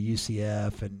then go to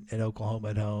UCF and Oklahoma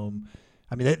at home.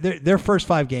 I mean, their first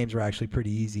 5 games are actually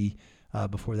pretty easy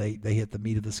before they hit the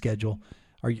meat of the schedule.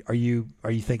 Are you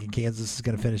thinking Kansas is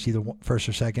going to finish either first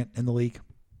or second in the league?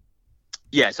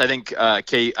 Yes, I think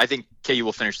KU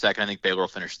will finish second. I think Baylor will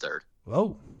finish third.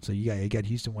 Oh, so you got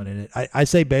Houston winning it. I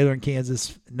say Baylor and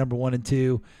Kansas number 1 and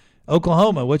 2.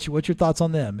 Oklahoma, what's your thoughts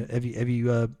on them? Have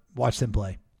you watched them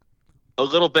play? A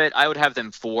little bit. I would have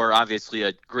them 4. Obviously,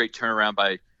 a great turnaround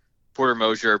by Porter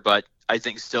Mosier, but I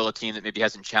think still a team that maybe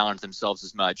hasn't challenged themselves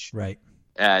as much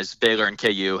as Baylor and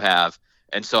KU have.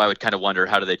 And so I would kind of wonder,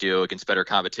 how do they do against better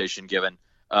competition given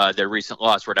their recent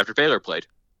loss right after Baylor played?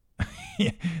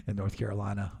 And North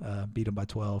Carolina beat them by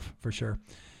 12 for sure.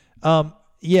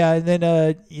 Yeah, and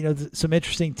then some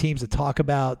interesting teams to talk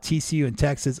about. TCU and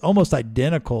Texas, almost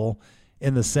identical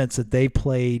in the sense that they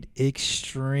played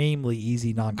extremely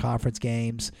easy non-conference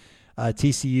games.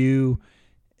 TCU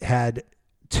had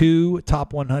 2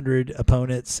 top 100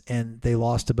 opponents, and they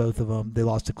lost to both of them. They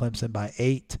lost to Clemson by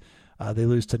 8. They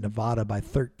lose to Nevada by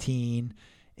 13.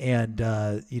 And,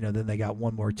 then they got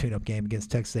one more tune-up game against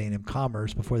Texas A&M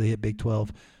Commerce before they hit Big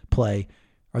 12 play.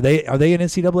 Are they an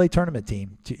NCAA tournament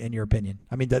team, in your opinion?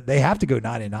 I mean, they have to go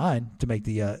 9-9 to make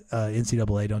the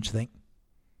NCAA, don't you think?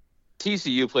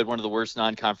 TCU played one of the worst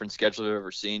non-conference schedules I've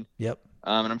ever seen. Yep.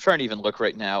 And I'm trying to even look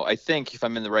right now. I think if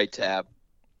I'm in the right tab,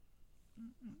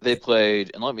 they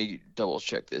played, and let me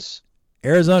double-check this.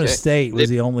 Arizona State was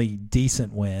the only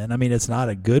decent win. I mean, it's not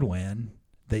a good win.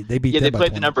 They beat them they by played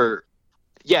 20. the number.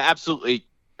 Yeah, absolutely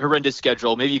horrendous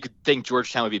schedule. Maybe you could think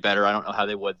Georgetown would be better. I don't know how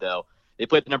they would, though. They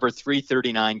played the number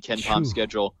 339 Ken Pom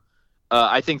schedule.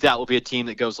 I think that will be a team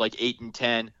that goes like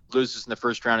 8-10, loses in the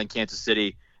first round in Kansas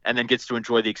City, and then gets to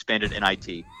enjoy the expanded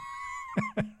NIT.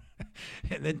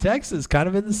 And then Texas kind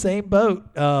of in the same boat.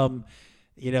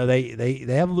 They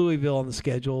have Louisville on the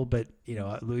schedule, but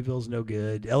Louisville's no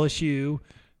good. LSU,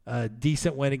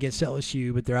 decent win against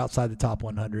LSU, but they're outside the top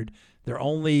 100. They're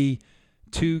only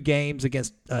 2 games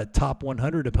against top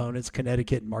 100 opponents,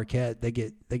 Connecticut and Marquette. They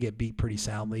get beat pretty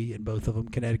soundly in both of them.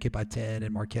 Connecticut by 10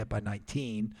 and Marquette by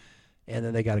 19. And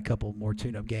then they got a couple more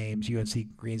tune-up games,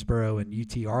 UNC Greensboro and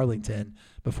UT Arlington,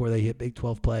 before they hit Big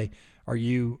 12 play. Are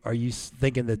you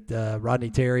thinking that Rodney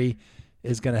Terry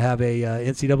is going to have a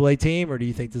NCAA team, or do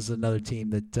you think this is another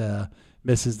team that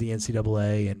misses the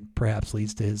NCAA and perhaps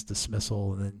leads to his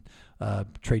dismissal, and then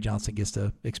Trey Johnson gets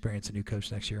to experience a new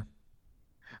coach next year?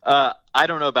 I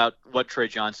don't know about what Trey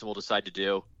Johnson will decide to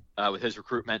do with his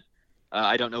recruitment.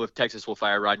 I don't know if Texas will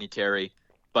fire Rodney Terry,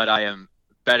 but I am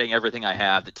betting everything I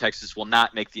have that Texas will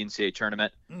not make the NCAA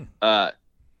tournament.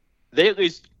 They at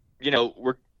least,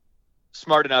 were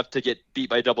smart enough to get beat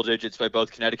by double digits by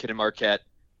both Connecticut and Marquette.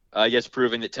 Yes,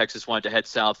 proving that Texas wanted to head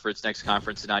south for its next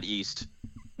conference and not east.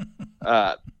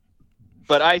 But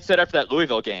I said after that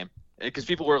Louisville game, because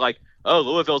people were like, oh,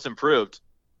 Louisville's improved.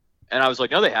 And I was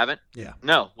like, no, they haven't. Yeah.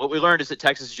 No, what we learned is that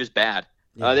Texas is just bad.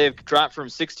 Yeah. They've dropped from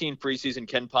 16 preseason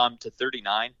Ken Pom to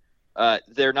 39.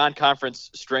 Their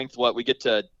non-conference strength, we get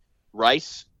to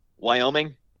Rice,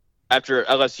 Wyoming, after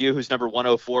LSU, who's number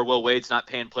 104. Will Wade's not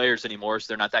paying players anymore, so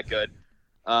they're not that good.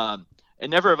 And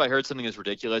never have I heard something as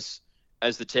ridiculous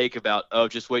as the take about, oh,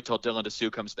 just wait till Dylan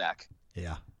DeSue comes back.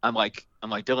 Yeah. I'm like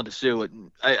Dylan DeSue.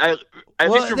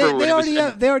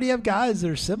 They already have guys that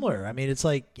are similar. I mean, it's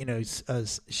like,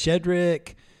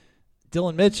 Shedrick,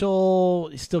 Dylan Mitchell,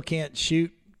 he still can't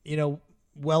shoot,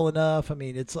 well enough. I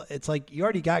mean, it's like you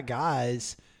already got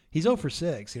guys. He's 0 for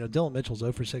 6. Dylan Mitchell's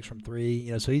 0 for 6 from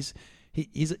 3. So he's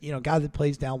a guy that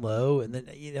plays down low, and then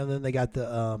then they got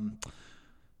the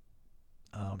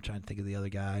I'm trying to think of the other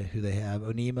guy who they have,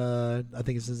 Onima, I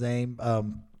think is his name.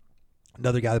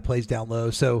 Another guy that plays down low.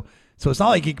 So it's not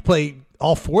like you can play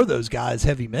all 4 of those guys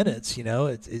heavy minutes. You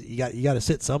got to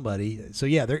sit somebody. So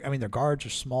yeah, their guards are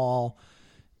small.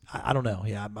 I don't know.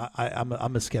 Yeah,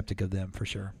 I'm a skeptic of them for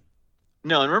sure.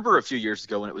 No, I remember a few years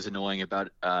ago when it was annoying about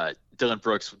Dylan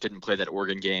Brooks didn't play that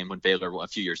Oregon game when Baylor, a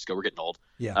few years ago, we're getting old.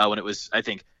 Yeah. When it was, I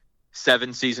think,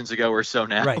 7 seasons ago or so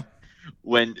now. Right.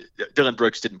 When Dylan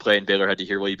Brooks didn't play and Baylor had to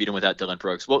hear, well, you beat him without Dylan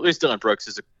Brooks. Well, at least Dylan Brooks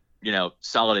is a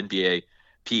solid NBA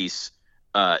piece.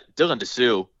 Dylan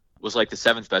DeSue was like the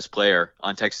 7th best player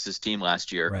on Texas's team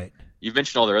last year. Right. You've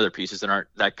mentioned all their other pieces that aren't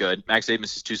that good. Max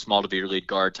Amos is too small to be your lead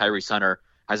guard. Tyrese Hunter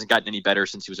hasn't gotten any better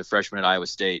since he was a freshman at Iowa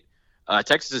State.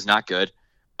 Texas is not good.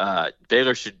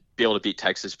 Baylor should be able to beat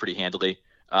Texas pretty handily.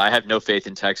 I have no faith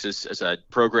in Texas as a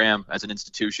program, as an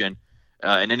institution,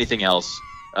 and anything else.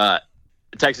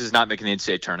 Texas is not making the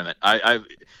NCAA tournament.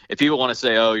 If people want to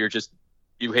say, "Oh, you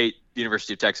hate the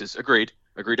University of Texas," agreed,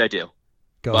 I do.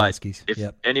 Go but Huskies. If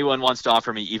yep. anyone wants to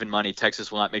offer me even money,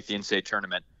 Texas will not make the NCAA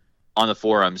tournament on the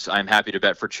forums. I'm happy to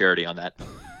bet for charity on that.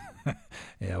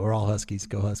 Yeah, we're all Huskies.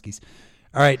 Go Huskies.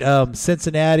 All right,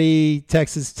 Cincinnati,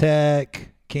 Texas Tech,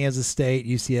 Kansas State,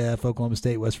 UCF, Oklahoma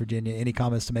State, West Virginia. Any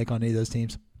comments to make on any of those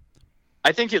teams?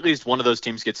 I think at least one of those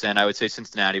teams gets in. I would say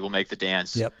Cincinnati will make the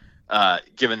dance, yep.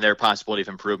 Given their possibility of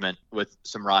improvement with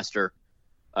some roster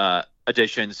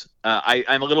additions.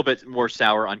 I'm a little bit more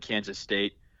sour on Kansas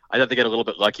State. I thought they got a little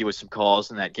bit lucky with some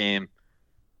calls in that game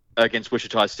against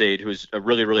Wichita State, who's a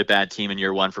really, really bad team in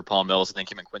year one for Paul Mills. I think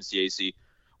him and Quincy Acey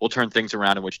will turn things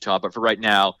around in Wichita. But for right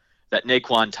now, that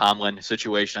Naquan Tomlin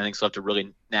situation, I think, left a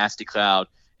really nasty cloud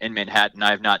in Manhattan.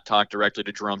 I have not talked directly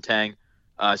to Jerome Tang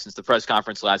since the press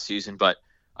conference last season, but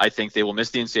I think they will miss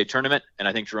the NCAA tournament, and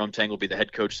I think Jerome Tang will be the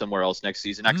head coach somewhere else next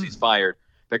season. Actually, he's fired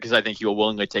because I think he will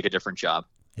willingly take a different job.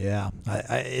 Yeah,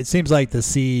 it seems like the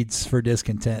seeds for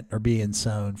discontent are being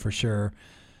sown for sure.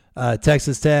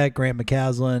 Texas Tech, Grant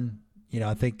McCaslin,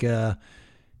 I think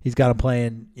he's got them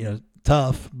playing,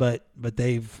 tough, but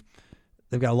they've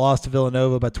got a loss to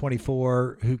Villanova by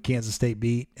 24, who Kansas State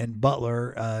beat, and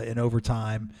Butler in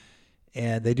overtime.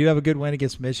 And they do have a good win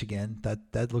against Michigan.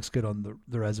 That looks good on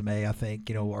the resume, I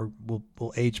think, or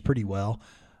will age pretty well.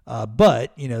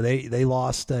 But they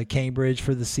lost Cambridge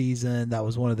for the season. That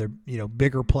was one of their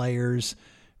bigger players,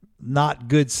 not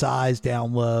good size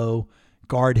down low,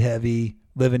 guard heavy,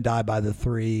 live and die by the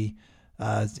three.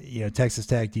 Texas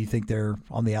Tech. Do you think they're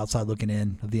on the outside looking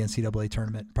in of the NCAA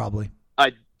tournament? Probably.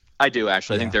 I do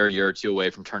actually. I think they're a year or two away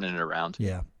from turning it around.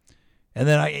 Yeah, and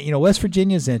then West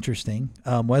Virginia is interesting.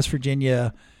 West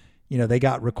Virginia, they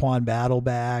got Raquan Battle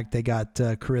back. They got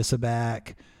Carissa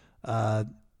back.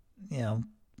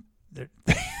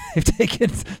 They've taken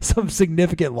some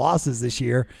significant losses this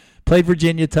year. Played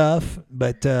Virginia tough,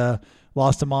 but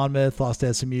lost to Monmouth, lost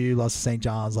to SMU, lost to St.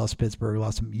 John's, lost to Pittsburgh,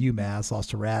 lost to UMass,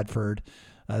 lost to Radford.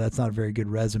 That's not a very good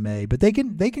resume, but they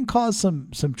can cause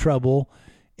some trouble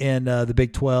in the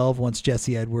Big 12 once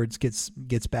Jesse Edwards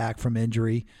gets back from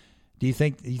injury. Do you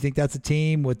think that's a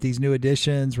team with these new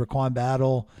additions, Raquan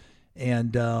Battle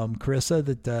and Carissa,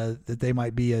 that they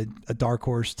might be a dark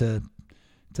horse to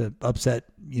upset,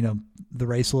 the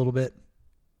race a little bit?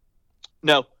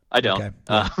 No, I don't. Okay.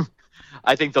 Yeah.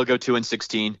 I think they'll go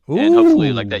 2-16, and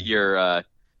hopefully, like that year,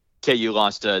 KU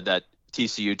lost to that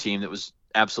TCU team that was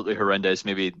absolutely horrendous.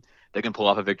 Maybe they can pull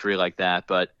off a victory like that.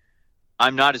 But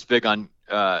I'm not as big on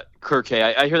Kirk.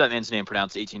 I hear that man's name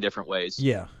pronounced 18 different ways.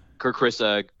 Yeah, Kirk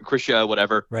Krisha,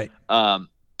 whatever. Right. I'm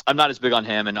not as big on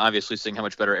him, and obviously seeing how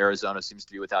much better Arizona seems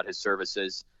to be without his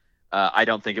services. I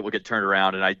don't think it will get turned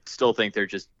around, and I still think there's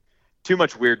just too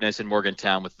much weirdness in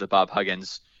Morgantown with the Bob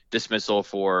Huggins dismissal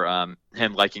for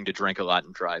him liking to drink a lot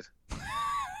and drive.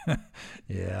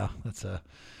 Yeah, it's going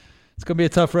to be a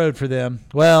tough road for them.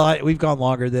 Well, we've gone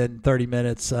longer than 30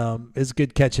 minutes. It's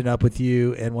good catching up with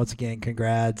you, and once again,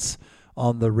 congrats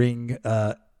on the ring. It's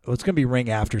going to be ring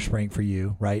after spring for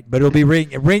you, right? But it'll be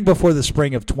ring before the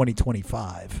spring of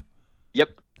 2025. Yep.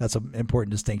 That's an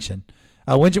important distinction.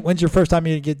 When's your first time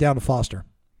you get down to Foster?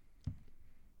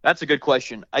 That's a good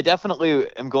question. I definitely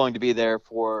am going to be there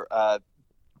for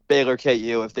Baylor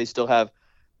KU if they still have.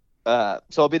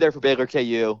 So I'll be there for Baylor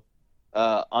KU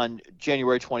on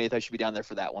January 20th. I should be down there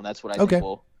for that one. That's what I think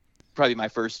will probably be my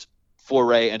first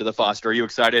foray into the Foster. Are you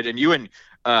excited? And you and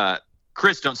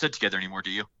Chris don't sit together anymore,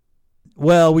 do you?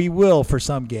 Well, we will for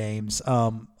some games.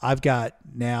 I've got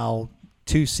now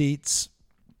 2 seats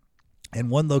in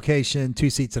one location, 2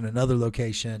 seats in another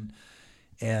location.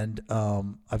 And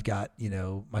I've got,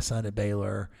 my son at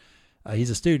Baylor. He's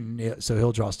a student, so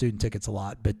he'll draw student tickets a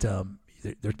lot. But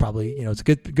there's probably, it's a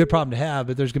good problem to have.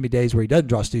 But there's going to be days where he doesn't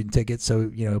draw student tickets, so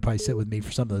he'll probably sit with me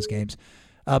for some of those games.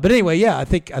 But anyway, yeah, I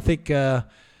think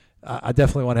I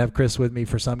definitely want to have Chris with me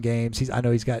for some games. I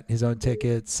know he's got his own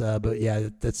tickets, but yeah,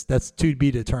 that's to be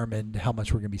determined how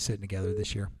much we're going to be sitting together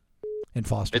this year in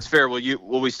Foster. It's fair.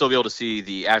 Will we still be able to see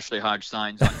the Ashley Hodge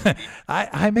signs on TV?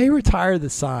 I may retire the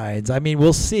signs. I mean,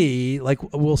 we'll see.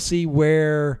 We'll see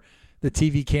where the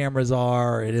TV cameras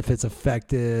are and if it's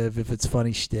effective, if it's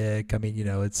funny shtick. I mean,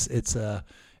 it's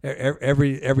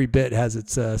every bit has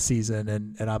its season,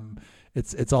 and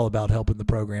it's all about helping the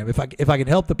program. If I can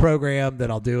help the program,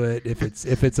 then I'll do it. If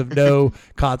it's of no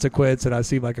consequence and I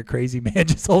seem like a crazy man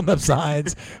just holding up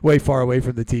signs way far away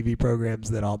from the TV programs,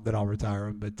 then I'll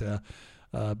retire them. But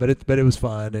but it was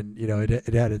fun, and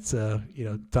it had its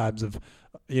times of,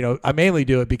 I mainly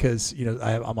do it because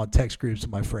I'm on text groups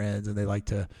with my friends, and they like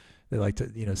to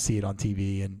see it on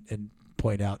TV and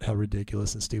point out how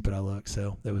ridiculous and stupid I look.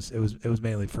 So it was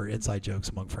mainly for inside jokes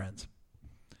among friends.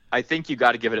 I think you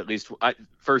got to give it at least.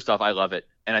 First off, I love it,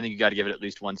 and I think you got to give it at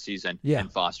least one season in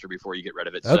Foster before you get rid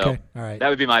of it. Okay, so all right. That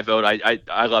would be my vote.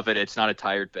 I love it. It's not a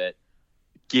tired bit.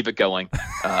 Keep it going.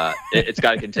 It's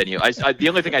got to continue. The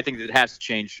only thing I think that has to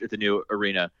change at the new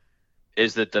arena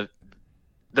is that the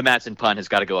Mattson punt has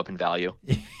got to go up in value.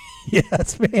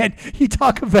 Yes, man. You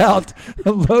talk about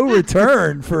a low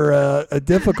return for a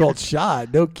difficult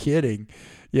shot. No kidding.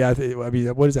 Yeah, I mean,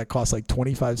 what does that cost? Like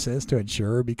 25 cents to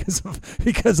insure because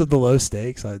of the low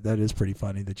stakes. That is pretty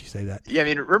funny that you say that. Yeah, I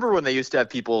mean, remember when they used to have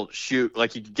people shoot,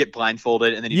 like you could get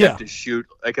blindfolded and then you have to shoot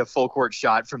like a full court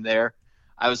shot from there?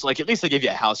 I was like, at least they give you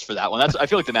a house for that one. I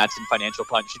feel like the Mattson financial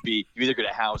punt should be you either get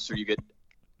a house or you get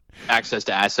access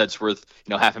to assets worth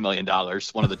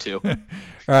 $500,000, one of the two. All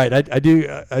right, I do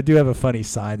have a funny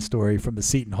sign story from the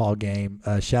Seton Hall game.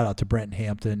 Shout out to Brenton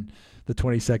Hampton, the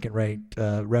 22nd ranked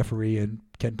referee in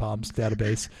Ken Palm's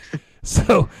database.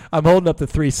 So I'm holding up the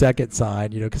 3-second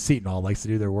sign, because Seton Hall likes to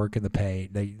do their work in the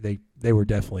paint. They were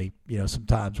definitely some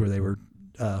times where they were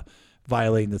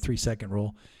violating the 3-second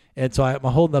rule. And so I'm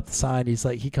holding up the sign.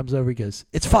 He comes over. He goes,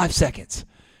 "It's 5 seconds."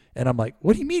 And I'm like,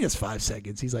 "What do you mean it's 5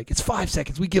 seconds?" He's like, "It's 5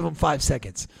 seconds. We give them 5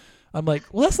 seconds." I'm like,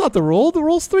 "Well, that's not the rule. The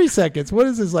rule's 3 seconds. What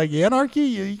is this, like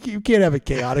anarchy? You can't have a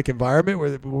chaotic environment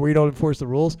where we don't enforce the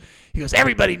rules." He goes,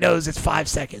 "Everybody knows it's 5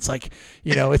 seconds. Like,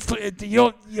 you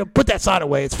don't put that sign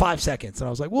away. It's 5 seconds." And I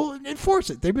was like, "Well, enforce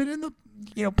it. They've been in the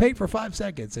paint for 5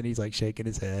 seconds." And he's like shaking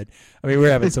his head. I mean,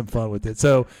 we're having some fun with it.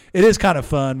 So it is kind of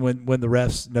fun when the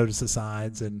refs notice the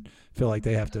signs and feel like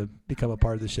they have to become a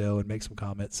part of the show and make some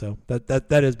comments. So that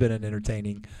has been an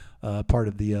entertaining part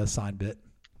of the sign bit.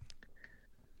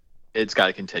 It's got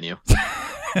to continue.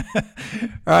 All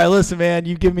right, listen, man,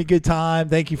 you've given me a good time.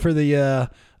 Thank you for the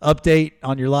update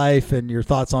on your life and your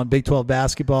thoughts on Big 12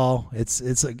 basketball. It's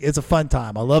a fun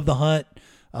time. I love the hunt.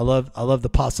 I love the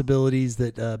possibilities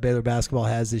that Baylor basketball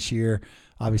has this year.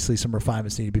 Obviously, some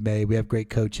refinements need to be made. We have great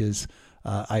coaches.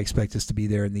 I expect us to be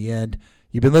there in the end.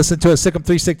 You've been listening to a Sick'em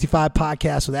 365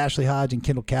 podcast with Ashley Hodge and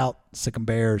Kendall Kaut. Sick'em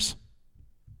Bears.